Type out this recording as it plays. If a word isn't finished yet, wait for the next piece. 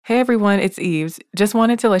Hey everyone, it's Eves. Just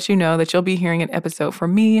wanted to let you know that you'll be hearing an episode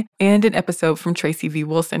from me and an episode from Tracy V.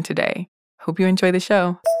 Wilson today. Hope you enjoy the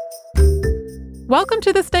show. Welcome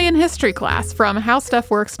to This Day in History class from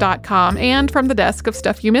HowStuffWorks.com and from the desk of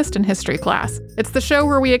Stuff You Missed in History class. It's the show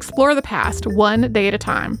where we explore the past one day at a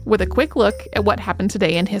time with a quick look at what happened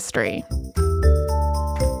today in history.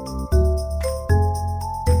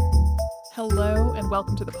 Hello and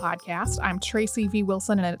welcome to the podcast. I'm Tracy V.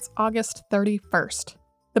 Wilson and it's August 31st.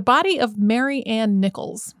 The body of Mary Ann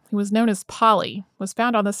Nichols, who was known as Polly, was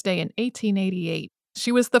found on this day in 1888. She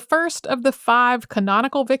was the first of the 5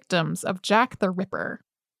 canonical victims of Jack the Ripper.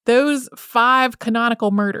 Those 5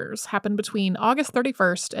 canonical murders happened between August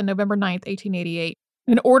 31st and November 9th, 1888.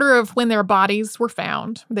 In order of when their bodies were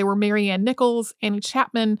found, they were Mary Ann Nichols, Annie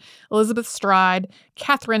Chapman, Elizabeth Stride,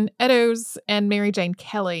 Catherine Eddowes, and Mary Jane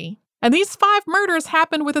Kelly. And these 5 murders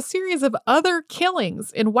happened with a series of other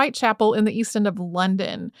killings in Whitechapel in the East End of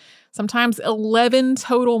London. Sometimes 11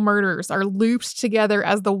 total murders are looped together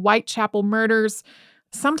as the Whitechapel murders.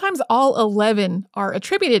 Sometimes all 11 are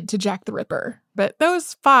attributed to Jack the Ripper, but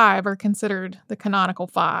those 5 are considered the canonical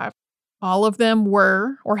 5. All of them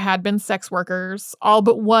were or had been sex workers. All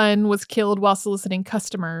but one was killed while soliciting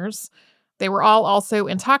customers. They were all also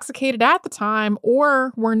intoxicated at the time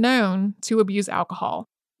or were known to abuse alcohol.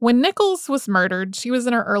 When Nichols was murdered, she was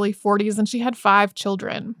in her early 40s and she had 5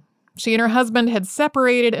 children. She and her husband had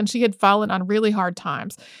separated and she had fallen on really hard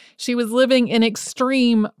times. She was living in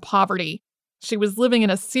extreme poverty. She was living in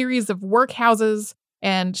a series of workhouses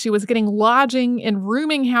and she was getting lodging in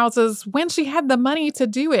rooming houses when she had the money to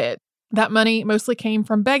do it. That money mostly came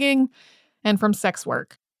from begging and from sex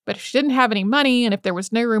work. But if she didn't have any money and if there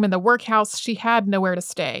was no room in the workhouse, she had nowhere to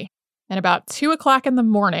stay. And about 2 o'clock in the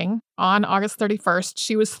morning on August 31st,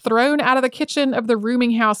 she was thrown out of the kitchen of the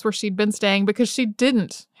rooming house where she'd been staying because she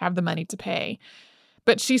didn't have the money to pay.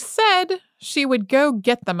 But she said she would go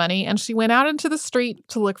get the money and she went out into the street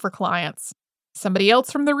to look for clients. Somebody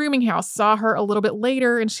else from the rooming house saw her a little bit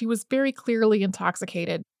later and she was very clearly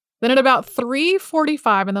intoxicated. Then at about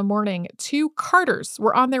 3:45 in the morning, 2 carters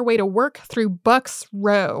were on their way to work through Buck's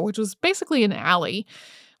Row, which was basically an alley.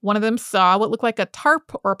 One of them saw what looked like a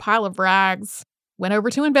tarp or a pile of rags, went over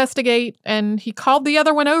to investigate, and he called the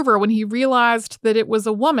other one over when he realized that it was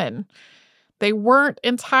a woman. They weren't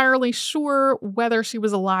entirely sure whether she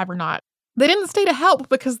was alive or not. They didn't stay to help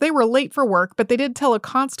because they were late for work, but they did tell a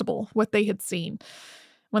constable what they had seen.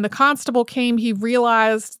 When the constable came, he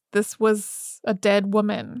realized this was a dead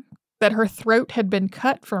woman, that her throat had been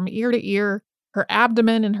cut from ear to ear, her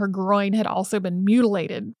abdomen and her groin had also been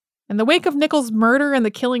mutilated. In the wake of Nichols' murder and the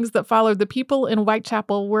killings that followed, the people in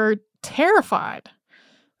Whitechapel were terrified.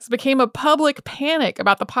 This became a public panic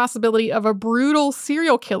about the possibility of a brutal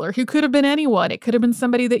serial killer who could have been anyone. It could have been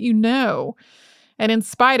somebody that you know. And in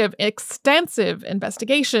spite of extensive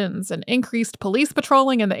investigations and increased police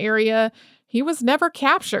patrolling in the area, he was never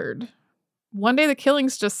captured. One day the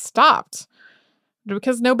killings just stopped.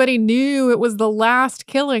 Because nobody knew it was the last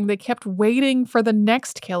killing, they kept waiting for the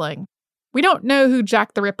next killing. We don't know who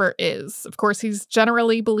Jack the Ripper is. Of course, he's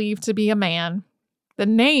generally believed to be a man. The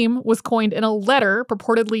name was coined in a letter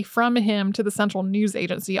purportedly from him to the Central News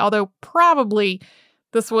Agency, although probably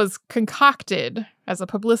this was concocted as a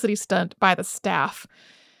publicity stunt by the staff.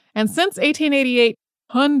 And since 1888,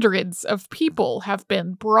 hundreds of people have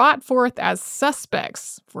been brought forth as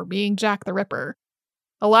suspects for being Jack the Ripper.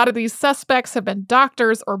 A lot of these suspects have been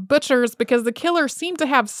doctors or butchers because the killer seemed to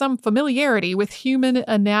have some familiarity with human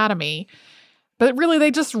anatomy. But really,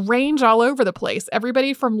 they just range all over the place.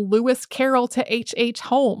 Everybody from Lewis Carroll to H.H.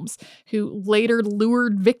 Holmes, who later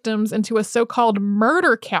lured victims into a so-called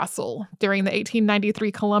murder castle during the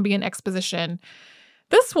 1893 Columbian Exposition.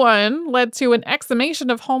 This one led to an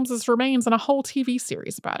exhumation of Holmes's remains and a whole TV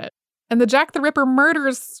series about it. And the Jack the Ripper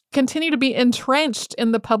murders continue to be entrenched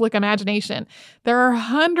in the public imagination. There are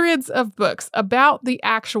hundreds of books about the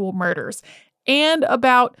actual murders and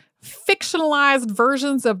about fictionalized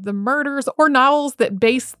versions of the murders or novels that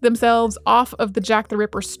base themselves off of the Jack the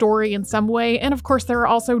Ripper story in some way. And of course, there are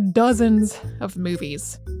also dozens of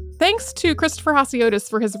movies. Thanks to Christopher Hasiotis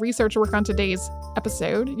for his research work on today's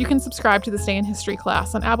episode. You can subscribe to the Stay in History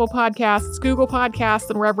class on Apple Podcasts, Google Podcasts,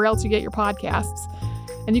 and wherever else you get your podcasts.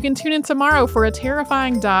 And you can tune in tomorrow for a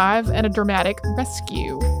terrifying dive and a dramatic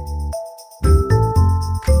rescue.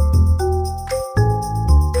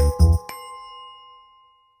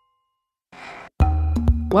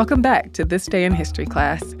 Welcome back to This Day in History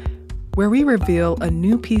class, where we reveal a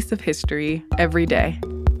new piece of history every day.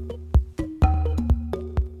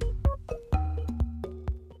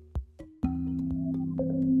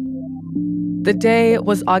 The The day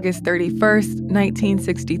was August 31st,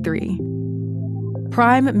 1963.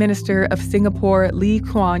 Prime Minister of Singapore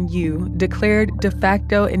Kuan Yew declared de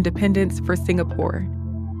facto independence for Singapore.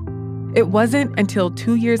 It wasn't until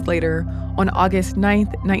 2 years later, on August 9,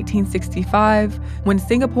 1965, when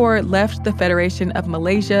Singapore left the Federation of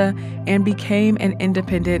Malaysia and became an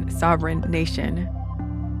independent sovereign nation.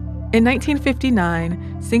 In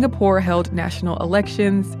 1959, Singapore held national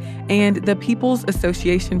elections, and the People's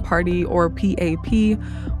Association Party, or PAP,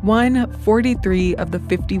 won 43 of the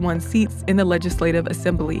 51 seats in the Legislative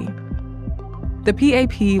Assembly. The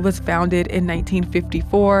PAP was founded in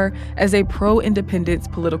 1954 as a pro-independence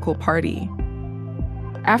political party.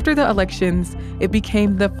 After the elections, it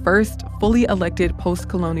became the first fully elected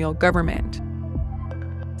post-colonial government.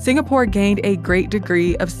 Singapore gained a great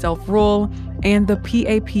degree of self-rule, and the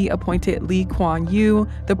PAP appointed Kuan Yew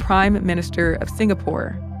the Prime Minister of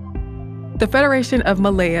Singapore. The Federation of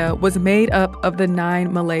Malaya was made up of the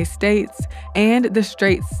 9 Malay states and the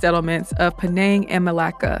Straits settlements of Penang and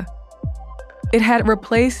Malacca. It had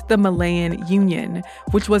replaced the Malayan Union,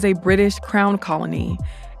 which was a British crown colony,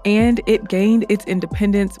 and it gained its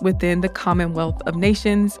independence within the Commonwealth of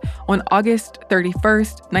Nations on August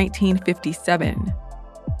 31st, 1957.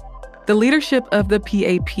 The leadership of the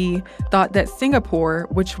PAP thought that Singapore,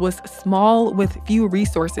 which was small with few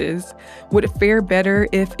resources, would fare better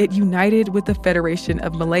if it united with the Federation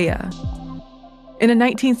of Malaya. In a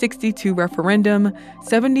 1962 referendum,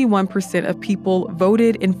 71% of people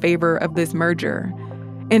voted in favor of this merger.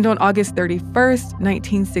 And on August 31st,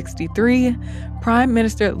 1963, Prime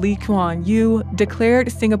Minister Kuan Yew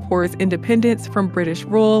declared Singapore's independence from British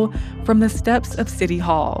rule from the steps of City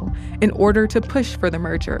Hall in order to push for the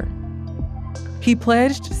merger. He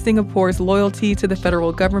pledged Singapore's loyalty to the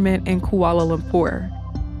federal government in Kuala Lumpur.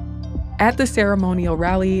 At the ceremonial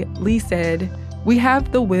rally, Lee said, "We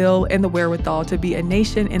have the will and the wherewithal to be a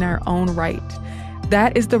nation in our own right.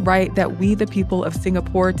 That is the right that we, the people of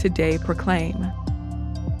Singapore, today proclaim."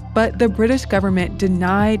 But the British government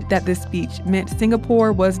denied that this speech meant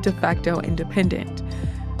Singapore was de facto independent.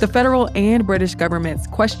 The federal and British governments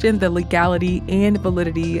questioned the legality and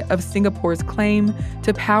validity of Singapore's claim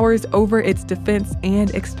to powers over its defense and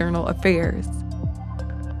external affairs.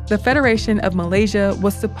 The Federation of Malaysia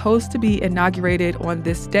was supposed to be inaugurated on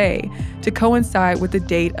this day to coincide with the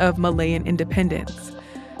date of Malayan independence.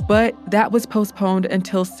 But that was postponed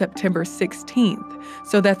until September 16th,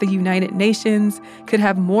 so that the United Nations could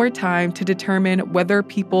have more time to determine whether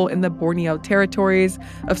people in the Borneo territories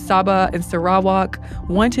of Sabah and Sarawak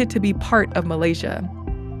wanted to be part of Malaysia.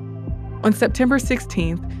 On September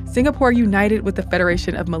 16th, Singapore united with the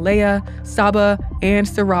Federation of Malaya, Sabah, and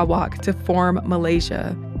Sarawak to form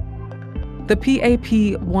Malaysia. The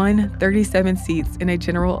PAP won 37 seats in a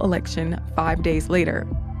general election 5 days later.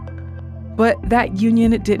 But that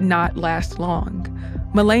union did not last long.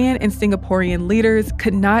 Malayan and Singaporean leaders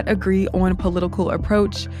could not agree on political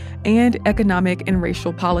approach and economic and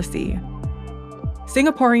racial policy.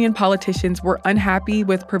 Singaporean politicians were unhappy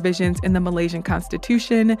with provisions in the Malaysian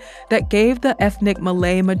constitution that gave the ethnic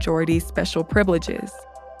Malay majority special privileges.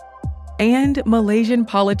 And Malaysian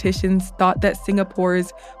politicians thought that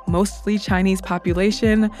Singapore's mostly Chinese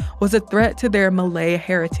population was a threat to their Malay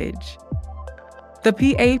heritage. The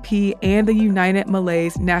PAP and the United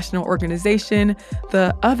Malays National Organization,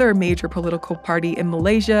 the other major political party in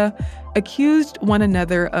Malaysia, accused one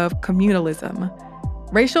another of communalism.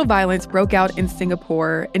 Racial violence broke out in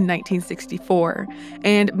Singapore in 1964,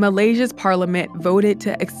 and Malaysia's parliament voted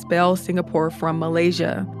to expel Singapore from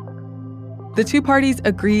Malaysia. The two parties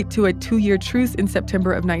agreed to a 2-year truce in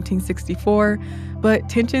September of 1964, but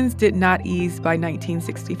tensions did not ease by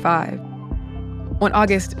 1965. On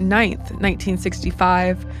August 9th,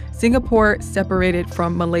 1965, Singapore separated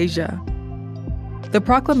from Malaysia. The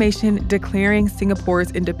proclamation declaring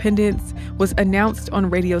Singapore's independence was announced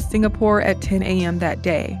on Radio Singapore at 10 a.m. that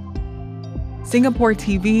day. Singapore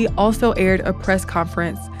TV also aired a press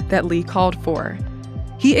conference that Lee called for.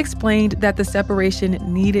 He explained that the separation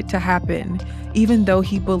needed to happen, even though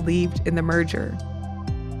he believed in the merger.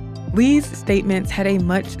 Lee's statements had a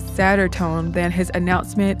much sadder tone than his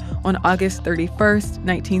announcement on August 31st,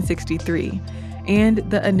 1963, and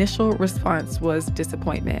the initial response was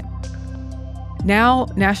disappointment. Now,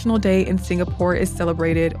 National Day in Singapore is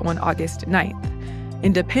celebrated on August 9th.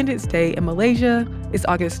 Independence Day in Malaysia is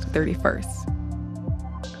August 31st.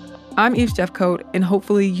 I'm Eve Jeffcoat, and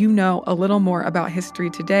hopefully you know a little more about history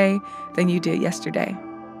today than you did yesterday.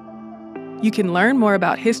 You can learn more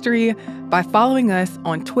about history by following us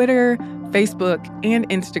on Twitter, Facebook, and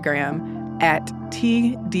Instagram at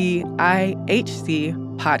TDIHC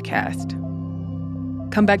Podcast.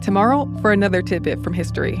 Come back tomorrow for another tidbit from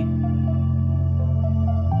history.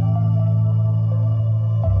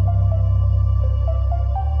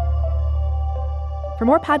 For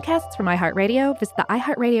more podcasts from iHeartRadio, visit the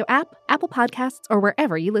iHeartRadio app, Apple Podcasts, or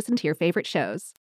wherever you listen to your favorite shows.